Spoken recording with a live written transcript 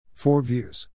4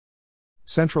 views.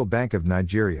 Central Bank of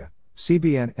Nigeria,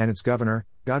 CBN, and its governor,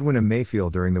 Godwin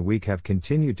Emefiele, during the week have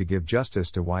continued to give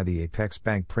justice to why the Apex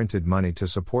Bank printed money to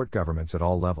support governments at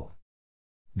all levels.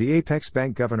 The Apex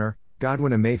Bank governor,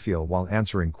 Godwin Emefiele, while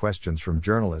answering questions from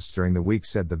journalists during the week,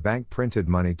 said the bank printed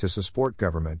money to support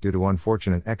government due to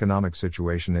unfortunate economic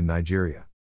situation in Nigeria.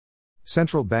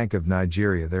 Central Bank of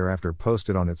Nigeria thereafter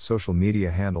posted on its social media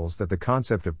handles that the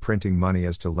concept of printing money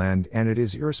is to lend, and it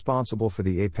is irresponsible for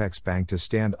the Apex Bank to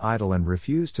stand idle and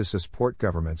refuse to support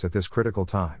governments at this critical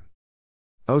time.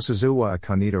 Osazuwa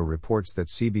Akanito reports that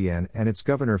CBN and its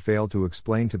governor failed to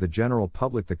explain to the general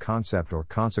public the concept or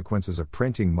consequences of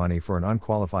printing money for an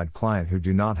unqualified client who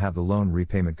do not have the loan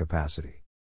repayment capacity.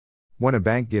 When a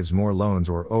bank gives more loans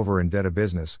or over-indebt a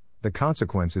business, the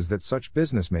consequence is that such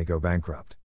business may go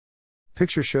bankrupt.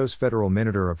 Picture shows Federal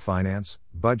Minister of Finance,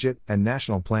 Budget, and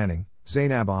National Planning,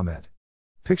 Zainab Ahmed.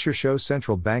 Picture shows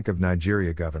Central Bank of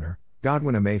Nigeria Governor,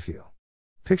 Godwin Emefiele.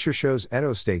 Picture shows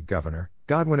Edo State Governor,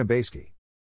 Godwin Ebeski.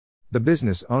 The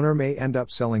business owner may end up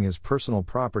selling his personal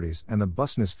properties and the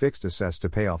business fixed assets to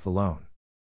pay off the loan.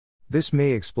 This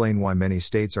may explain why many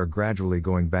states are gradually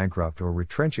going bankrupt or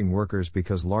retrenching workers,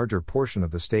 because larger portion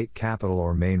of the state capital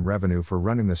or main revenue for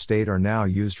running the state are now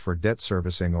used for debt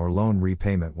servicing or loan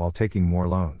repayment while taking more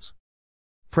loans.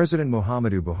 President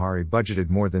Muhammadu Buhari budgeted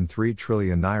more than 3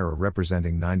 trillion naira,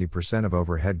 representing 90% of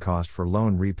overhead cost for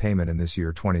loan repayment in this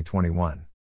year 2021.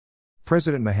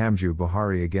 President Muhammadu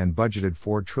Buhari again budgeted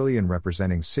 4 trillion,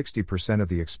 representing 60% of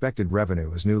the expected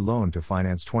revenue as new loan to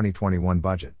finance 2021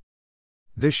 budget.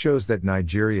 This shows that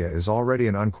Nigeria is already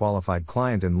an unqualified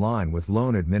client in line with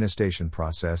loan administration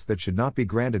process that should not be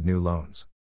granted new loans.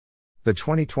 The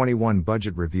 2021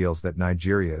 budget reveals that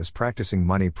Nigeria is practicing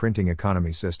money printing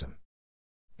economy system.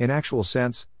 In actual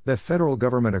sense, the federal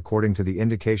government, according to the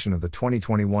indication of the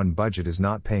 2021 budget, is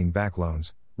not paying back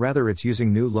loans, rather it's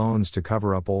using new loans to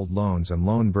cover up old loans, and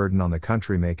loan burden on the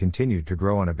country may continue to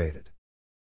grow unabated.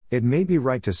 It may be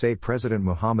right to say President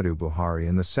Muhammadu Buhari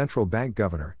and the central bank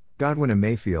governor, Godwin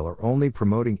Emefiele, are only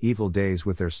promoting evil days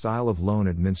with their style of loan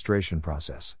administration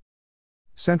process.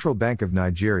 Central Bank of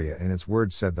Nigeria in its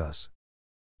words said thus: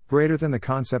 "Greater than the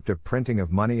concept of printing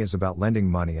of money is about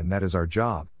lending money, and that is our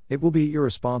job. It will be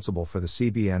irresponsible for the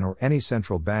CBN or any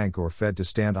central bank or Fed to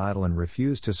stand idle and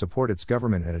refuse to support its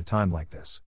government at a time like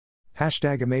this."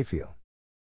 #Emefiele.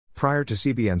 Prior to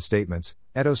CBN statements,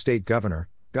 Edo State Governor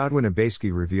Godwin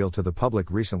Ebeski revealed to the public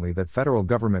recently that federal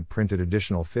government printed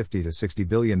additional 50 to 60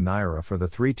 billion naira for the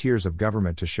 3 tiers of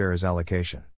government to share his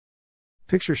allocation.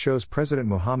 Picture shows President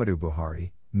Muhammadu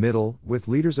Buhari, middle, with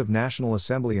leaders of National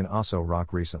Assembly in Aso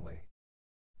Rock recently.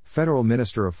 Federal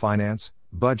Minister of Finance,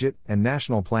 Budget, and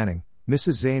National Planning,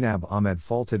 Mrs. Zainab Ahmed,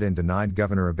 faulted and denied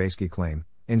Governor Ebeski claim,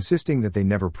 insisting that they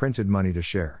never printed money to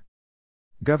share.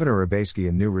 Governor Ebeski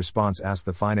in new response asked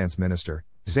the Finance Minister,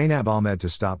 Zainab Ahmed, to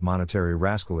stop monetary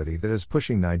rascality that is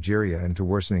pushing Nigeria into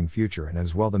worsening future, and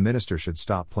as well the minister should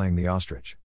stop playing the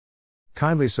ostrich.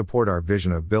 Kindly support our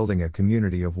vision of building a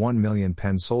community of 1 million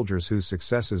pen soldiers whose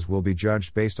successes will be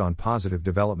judged based on positive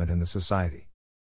development in the society.